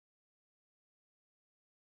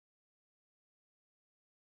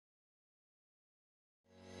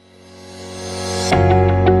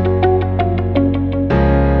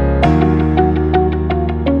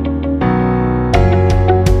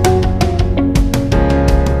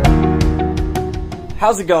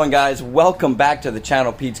How's it going, guys? Welcome back to the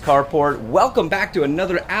channel, Pete's Carport. Welcome back to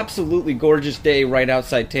another absolutely gorgeous day right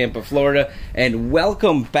outside Tampa, Florida. And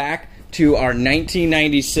welcome back to our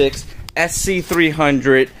 1996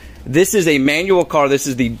 SC300. This is a manual car. This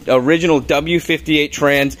is the original W58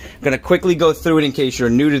 trans. I'm going to quickly go through it in case you're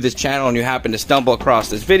new to this channel and you happen to stumble across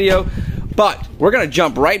this video. But we're going to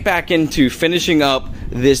jump right back into finishing up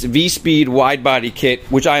this V-speed wide body kit,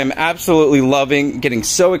 which I am absolutely loving, getting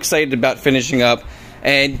so excited about finishing up.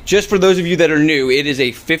 And just for those of you that are new, it is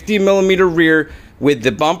a 50mm rear with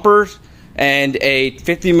the bumpers and a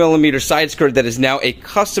 50mm side skirt that is now a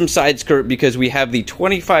custom side skirt because we have the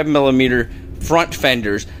 25mm front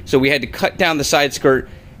fenders. So we had to cut down the side skirt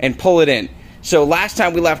and pull it in. So last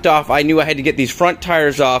time we left off, I knew I had to get these front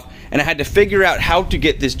tires off and I had to figure out how to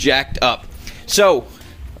get this jacked up. So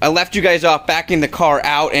I left you guys off backing the car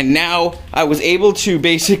out, and now I was able to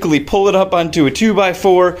basically pull it up onto a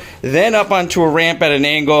 2x4, then up onto a ramp at an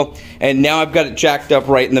angle, and now I've got it jacked up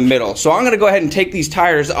right in the middle. So I'm going to go ahead and take these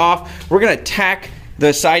tires off. We're going to tack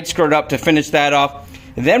the side skirt up to finish that off.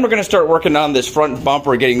 And then we're going to start working on this front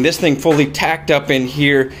bumper, getting this thing fully tacked up in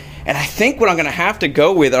here. And I think what I'm going to have to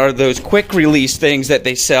go with are those quick release things that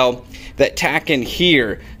they sell that tack in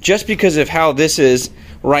here, just because of how this is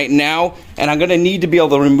right now. And I'm going to need to be able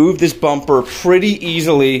to remove this bumper pretty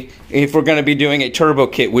easily if we're going to be doing a turbo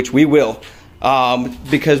kit, which we will,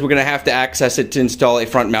 because we're going to have to access it to install a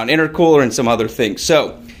front mount intercooler and some other things.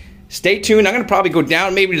 So stay tuned. I'm going to probably go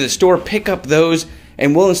down maybe to the store, pick up those,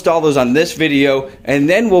 and we'll install those on this video, and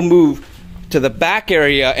then we'll move to the back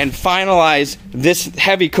area and finalize this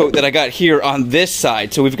heavy coat that I got here on this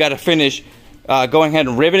side. So we've got to finish going ahead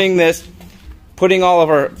and riveting this, putting all of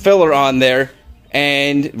our filler on there,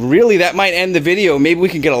 and really that might end the video. Maybe we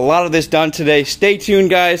can get a lot of this done today. Stay tuned,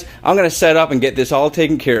 guys. I'm going to set up and get this all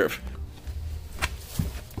taken care of.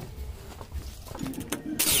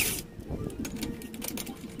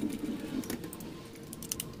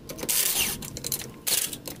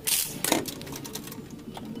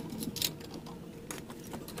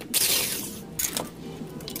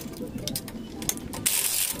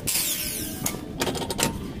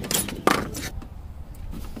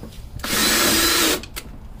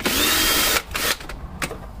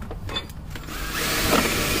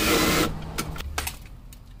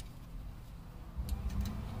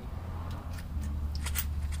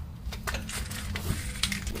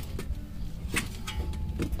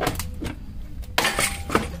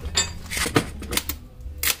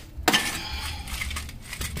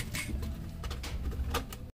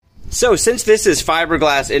 So since this is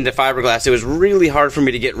fiberglass into fiberglass, it was really hard for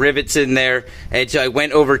me to get rivets in there, and so I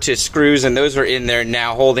went over to screws, and those are in there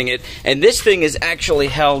now holding it. And this thing is actually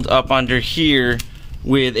held up under here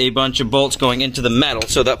with a bunch of bolts going into the metal,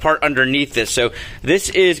 so that part underneath this. So this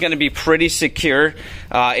is going to be pretty secure.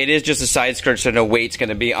 It is just a side skirt, so no weight's going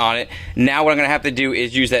to be on it. Now what I'm going to have to do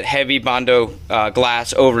is use that heavy Bondo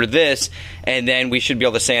glass over this, and then we should be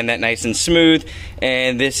able to sand that nice and smooth.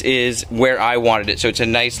 And this is where I wanted it, so it's a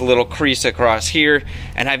nice little crease across here.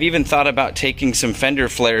 And I've even thought about taking some fender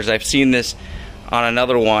flares. I've seen this on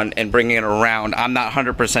another one and bringing it around. I'm not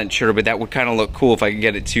 100% sure, but that would kind of look cool if I could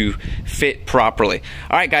get it to fit properly.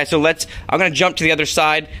 All right, guys, so I'm gonna jump to the other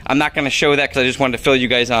side. I'm not gonna show that because I just wanted to fill you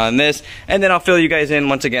guys on this, and then I'll fill you guys in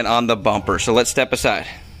once again on the bumper. So let's step aside.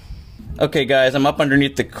 Okay, guys, I'm up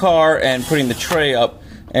underneath the car and putting the tray up,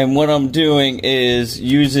 and what I'm doing is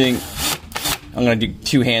I'm gonna do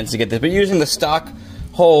two hands to get this, but using the stock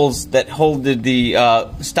holes that hold the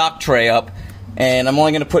stock tray up. And I'm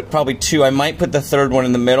only going to put probably two. I might put the third one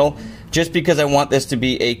in the middle just because I want this to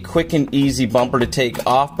be a quick and easy bumper to take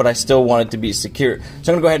off, but I still want it to be secure. So I'm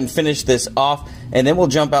going to go ahead and finish this off, and then we'll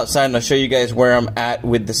jump outside and I'll show you guys where I'm at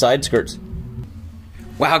with the side skirts.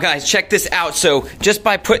 Wow, guys, check this out. So just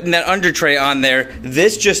by putting that under tray on there,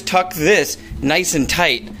 this just tucked this nice and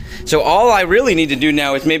tight. So all I really need to do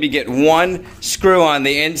now is maybe get one screw on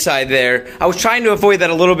the inside there. I was trying to avoid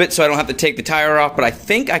that a little bit so I don't have to take the tire off, but I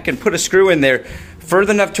think I can put a screw in there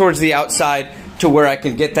further enough towards the outside to where I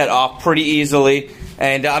can get that off pretty easily.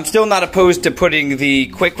 And I'm still not opposed to putting the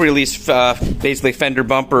quick release, basically fender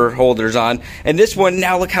bumper holders on. And this one,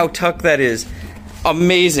 now look how tucked that is.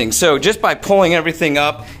 Amazing. So just by pulling everything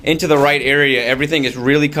up into the right area, everything is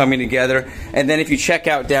really coming together. And then if you check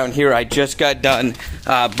out down here, I just got done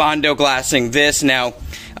Bondo glassing this. Now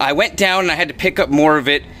I went down and I had to pick up more of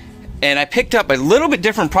it, and I picked up a little bit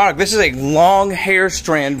different product. This is a long hair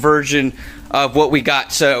strand version of what we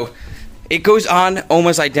got. So it goes on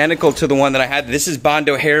almost identical to the one that I had. This is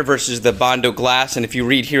Bondo hair versus the Bondo glass, and if you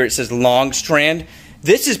read here it says long strand.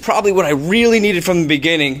 This is probably what I really needed from the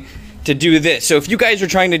beginning, to do this. So if you guys are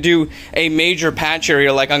trying to do a major patch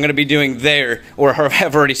area like I'm going to be doing there, or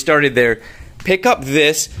have already started there, pick up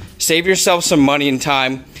this, save yourself some money and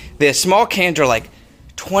time. The small cans are like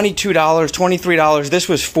 $22, $23. This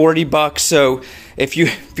was 40 bucks. So if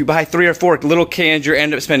you buy 3 or 4 little cans, you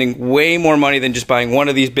end up spending way more money than just buying one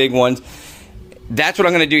of these big ones. That's what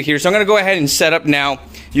I'm going to do here. So I'm going to go ahead and set up now.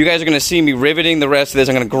 You guys are going to see me riveting the rest of this.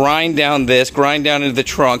 I'm going to grind down this, grind down into the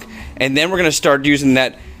trunk, and then we're going to start using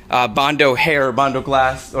that Bondo hair, Bondo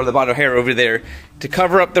glass, or the Bondo hair over there to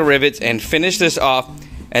cover up the rivets and finish this off.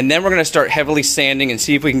 And then we're going to start heavily sanding and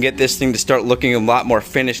see if we can get this thing to start looking a lot more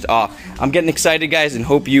finished off. I'm getting excited, guys, and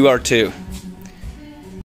hope you are too.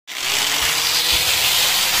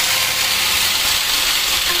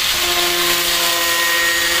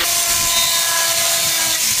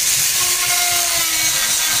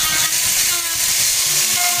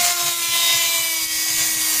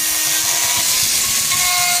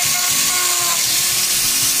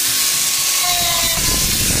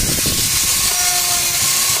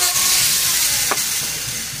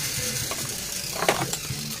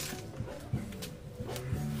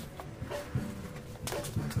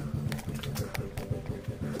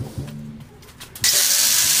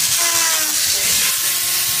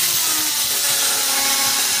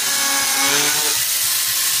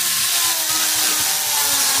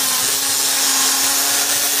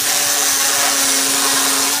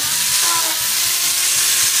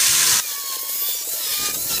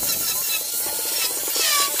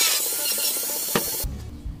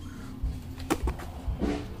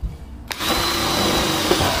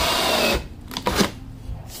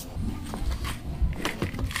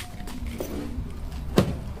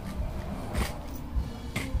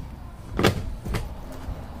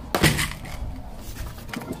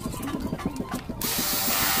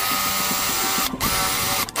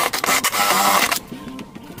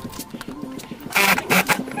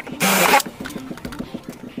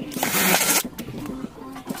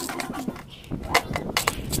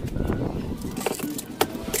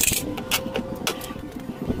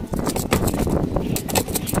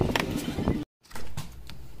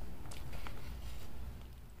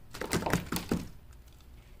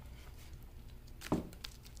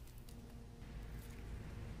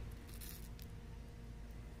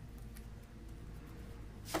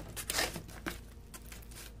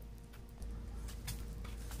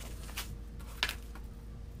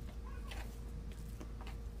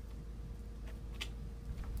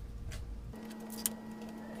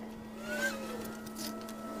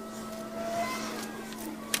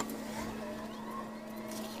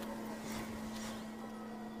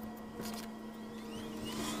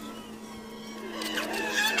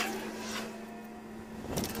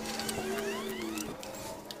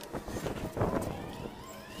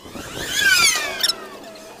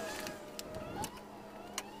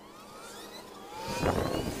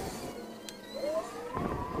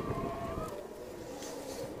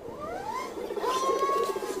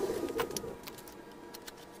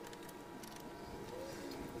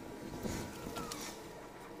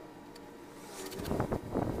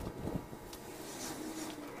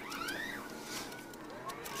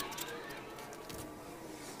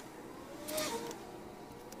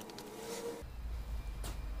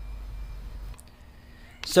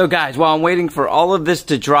 So guys, while I'm waiting for all of this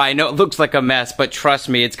to dry, I know it looks like a mess, but trust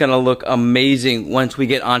me, it's gonna look amazing once we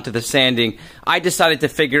get onto the sanding. I decided to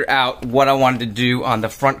figure out what I wanted to do on the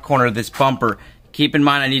front corner of this bumper. Keep in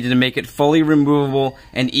mind, I needed to make it fully removable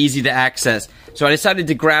and easy to access. So I decided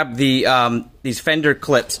to grab the these fender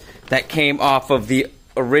clips that came off of the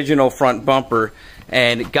original front bumper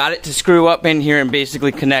and got it to screw up in here and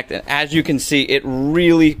basically connect. And as you can see, it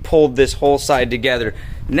really pulled this whole side together.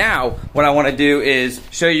 Now, what I want to do is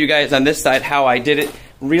show you guys on this side how I did it.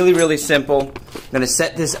 Really, really simple. I'm going to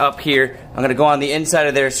set this up here. I'm going to go on the inside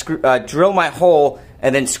of there, drill my hole,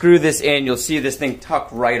 and then screw this in. You'll see this thing tuck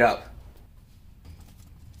right up.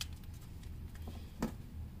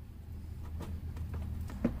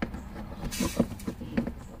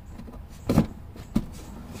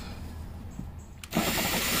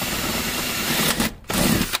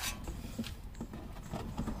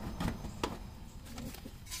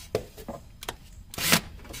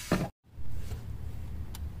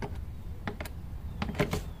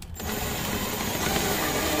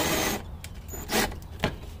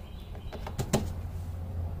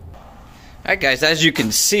 Alright guys, as you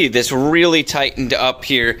can see, this really tightened up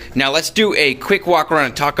here. Now let's do a quick walk around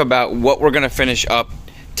and talk about what we're going to finish up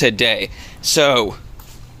today. So,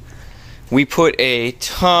 we put a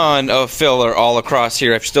ton of filler all across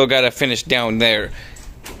here. I've still got to finish down there.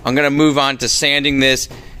 I'm going to move on to sanding this,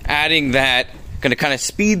 adding that Gonna kind of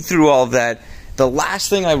speed through all of that. The last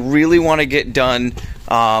thing I really want to get done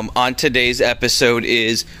on today's episode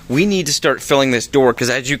is we need to start filling this door, because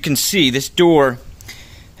as you can see, this door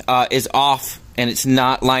is off and it's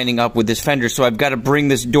not lining up with this fender, so I've got to bring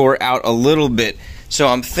this door out a little bit. So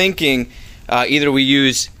I'm thinking either we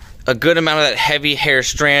use a good amount of that heavy hair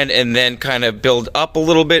strand and then kind of build up a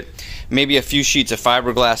little bit, maybe a few sheets of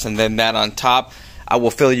fiberglass and then that on top. I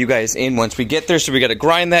will fill you guys in once we get there. So we got to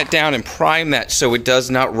grind that down and prime that so it does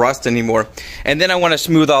not rust anymore. And then I want to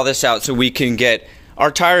smooth all this out so we can get our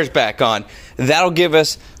tires back on. That'll give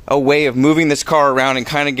us a way of moving this car around and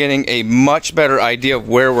kind of getting a much better idea of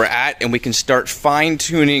where we're at, and we can start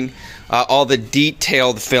fine-tuning all the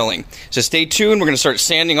detailed filling. So stay tuned. We're going to start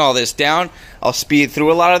sanding all this down. I'll speed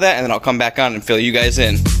through a lot of that, and then I'll come back on and fill you guys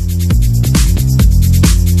in.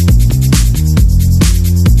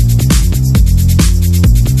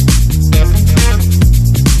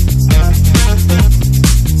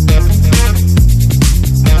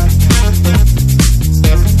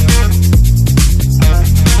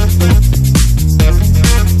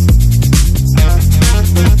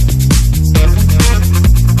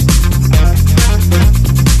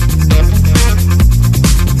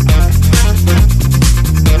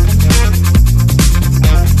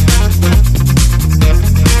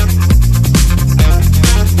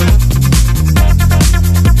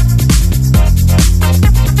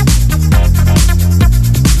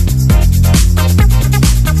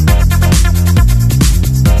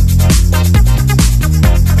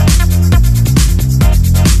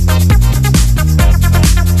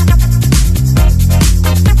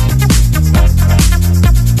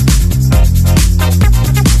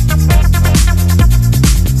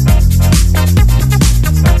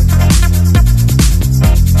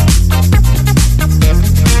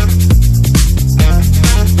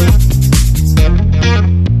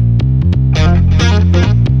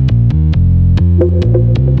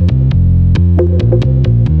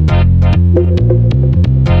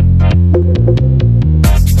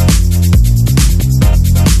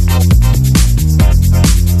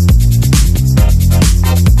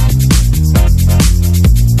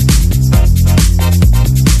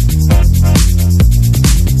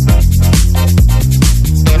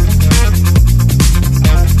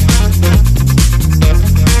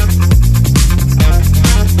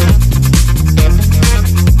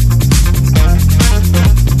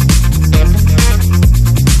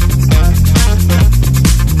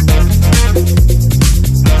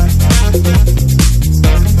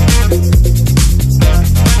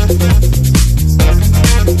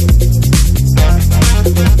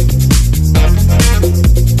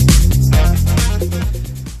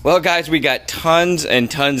 Well guys, we got tons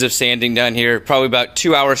and tons of sanding done here, probably about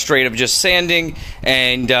 2 hours straight of just sanding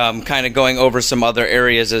and kind of going over some other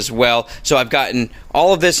areas as well. So I've gotten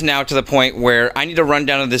all of this now to the point where I need to run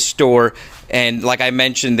down to this store, and like I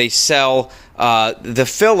mentioned, they sell the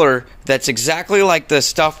filler that's exactly like the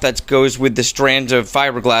stuff that goes with the strands of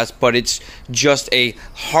fiberglass, but it's just a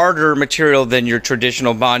harder material than your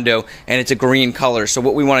traditional Bondo, and it's a green color. So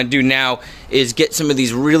what we want to do now is get some of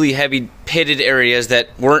these really heavy pitted areas that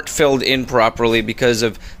weren't filled in properly because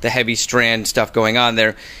of the heavy strand stuff going on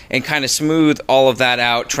there, and kind of smooth all of that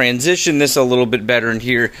out, transition this a little bit better in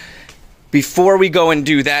here. Before we go and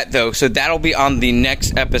do that though, so that'll be on the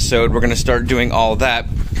next episode, we're going to start doing all that.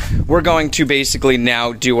 We're going to basically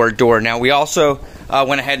now do our door. Now we also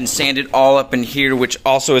went ahead and sanded all up in here, which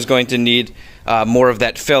also is going to need more of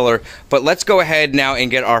that filler. But let's go ahead now and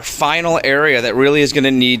get our final area that really is going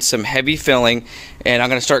to need some heavy filling. And I'm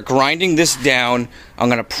going to start grinding this down. I'm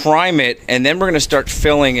going to prime it, and then we're going to start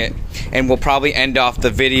filling it. And we'll probably end off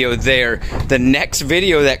the video there. The next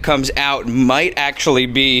video that comes out might actually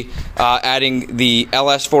be adding the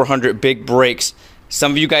LS400 big brakes.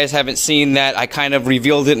 Some of you guys haven't seen that. I kind of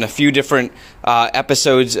revealed it in a few different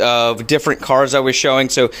episodes of different cars I was showing,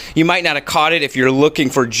 so you might not have caught it if you're looking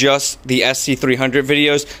for just the SC300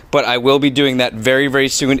 videos, but I will be doing that very, very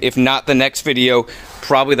soon. If not the next video,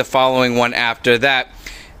 probably the following one after that.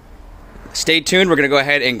 Stay tuned. We're going to go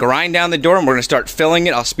ahead and grind down the door, and we're going to start filling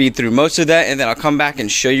it. I'll speed through most of that, and then I'll come back and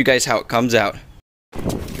show you guys how it comes out.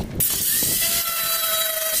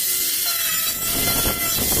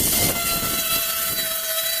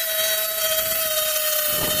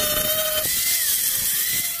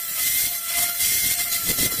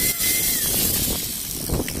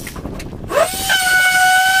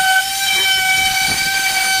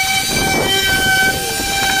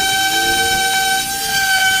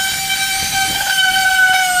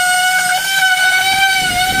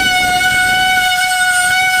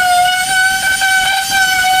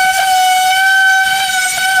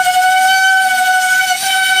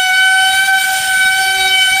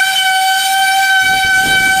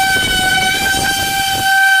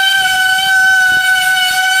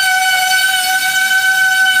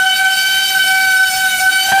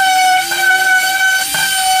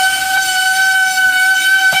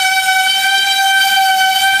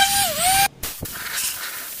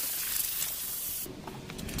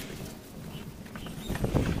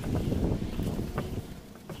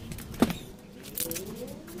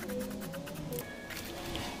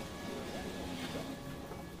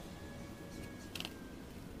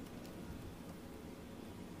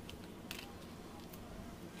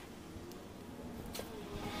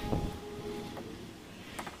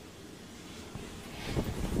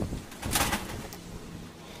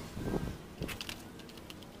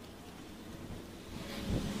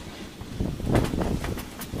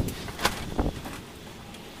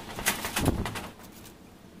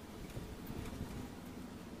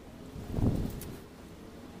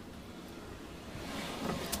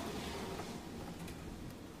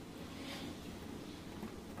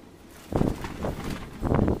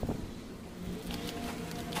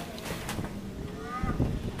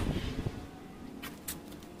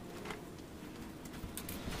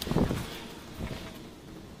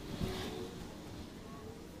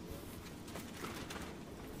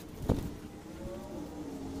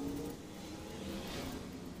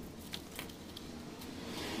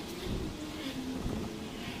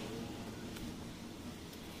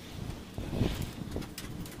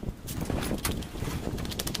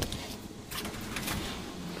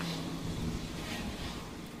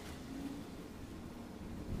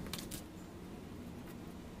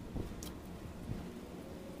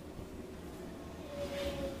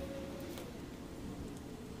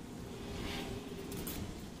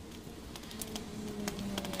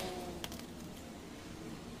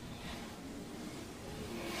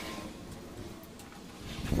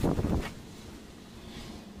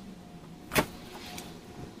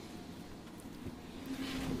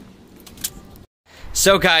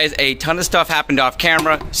 So guys, a ton of stuff happened off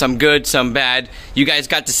camera, some good, some bad. You guys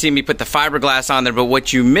got to see me put the fiberglass on there, but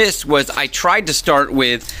what you missed was I tried to start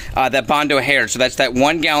with that Bondo hair. So that's that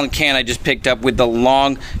 1 gallon can I just picked up with the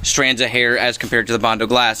long strands of hair as compared to the Bondo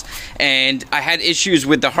glass. And I had issues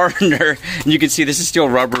with the hardener. You can see this is still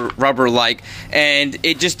rubber-like, and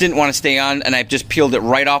it just didn't want to stay on, and I just peeled it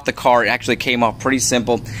right off the car. It actually came off pretty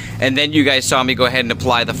simple. And then you guys saw me go ahead and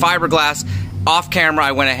apply the fiberglass. Off camera,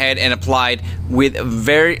 I went ahead and applied with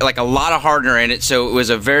a lot of hardener in it, so it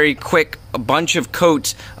was a very quick bunch of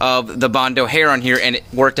coats of the Bondo hair on here, and it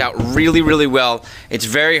worked out really, really well. It's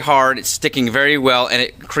very hard, it's sticking very well, and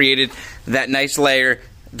it created that nice layer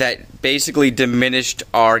that basically diminished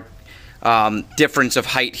our difference of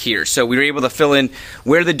height here. So we were able to fill in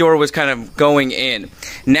where the door was kind of going in.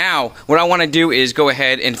 Now, what I want to do is go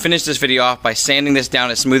ahead and finish this video off by sanding this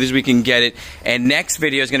down as smooth as we can get it. And next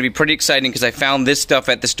video is going to be pretty exciting because I found this stuff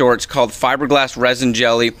at the store. It's called fiberglass resin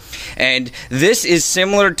jelly. And this is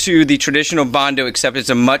similar to the traditional Bondo, except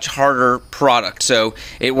it's a much harder product. So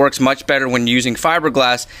it works much better when using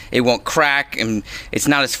fiberglass. It won't crack, and it's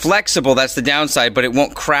not as flexible. That's the downside, but it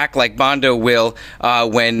won't crack like Bondo will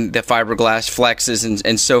when the fiberglass flexes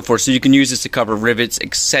and so forth. So you can use this to cover rivets,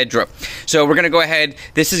 etc. So we're going to go ahead.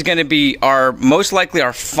 This is going to be most likely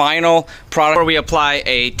our final product where we apply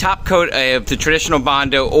a top coat of the traditional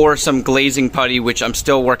Bondo or some glazing putty, which I'm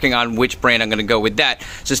still working on which brand I'm going to go with that.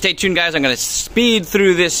 So stay tuned, guys. I'm going to speed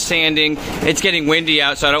through this sanding. It's getting windy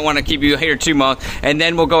out, so I don't want to keep you here too long. And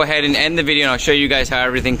then we'll go ahead and end the video, and I'll show you guys how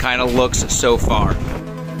everything kind of looks so far.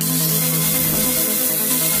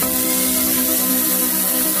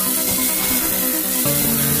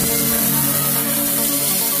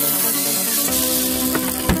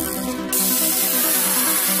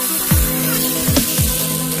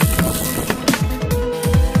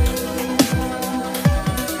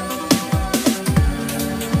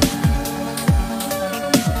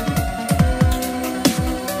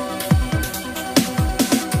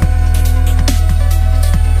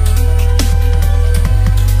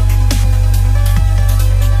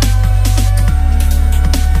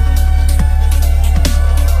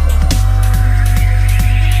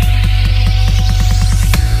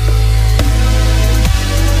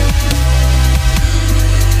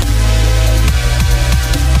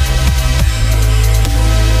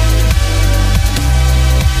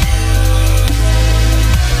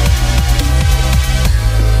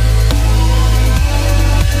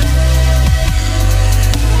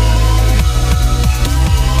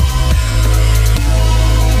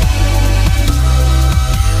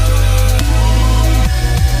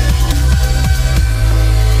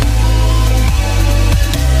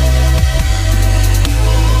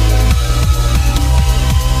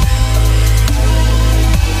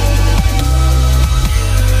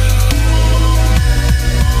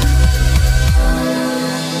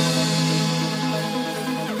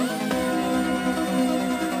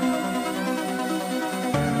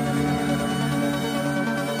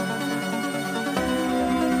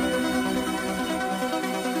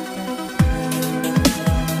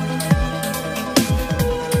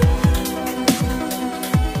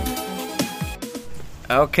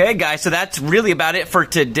 Okay guys, so that's really about it for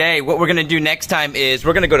today. What we're gonna do next time is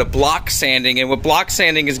we're gonna go to block sanding, and what block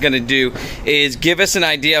sanding is gonna do is give us an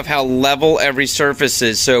idea of how level every surface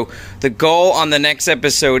is. So the goal on the next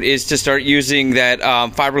episode is to start using that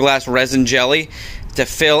fiberglass resin jelly to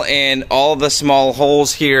fill in all the small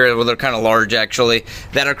holes here, well, they're kind of large actually,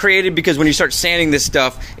 that are created because when you start sanding this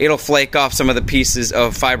stuff, it'll flake off some of the pieces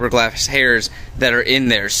of fiberglass hairs that are in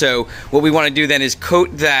there. So what we want to do then is coat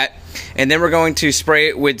that, and then we're going to spray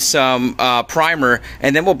it with some primer,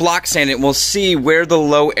 and then we'll block sand it. We'll see where the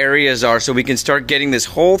low areas are so we can start getting this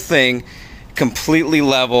whole thing completely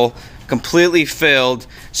level, completely filled,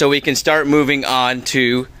 so we can start moving on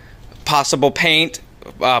to possible paint,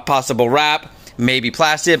 possible wrap, maybe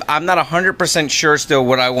plastic. I'm not 100% sure still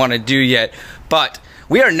what I want to do yet, but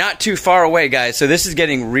we are not too far away, guys, so this is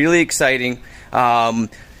getting really exciting.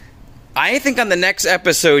 I think on the next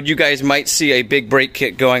episode, you guys might see a big brake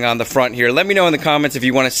kit going on the front here. Let me know in the comments if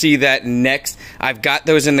you want to see that next. I've got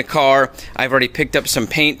those in the car. I've already picked up some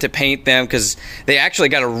paint to paint them because they actually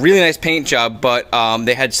got a really nice paint job, but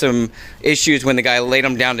they had some issues when the guy laid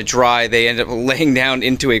them down to dry. They ended up laying down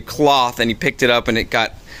into a cloth, and he picked it up, and it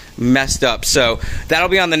got messed up. So that'll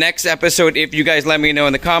be on the next episode. If you guys let me know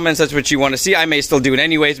in the comments that's what you want to see, I may still do it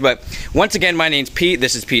anyways. But once again, my name's Pete.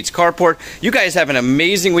 This is Pete's Carport. You guys have an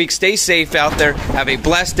amazing week. Stay safe out there. Have a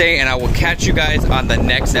blessed day, and I will catch you guys on the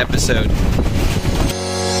next episode.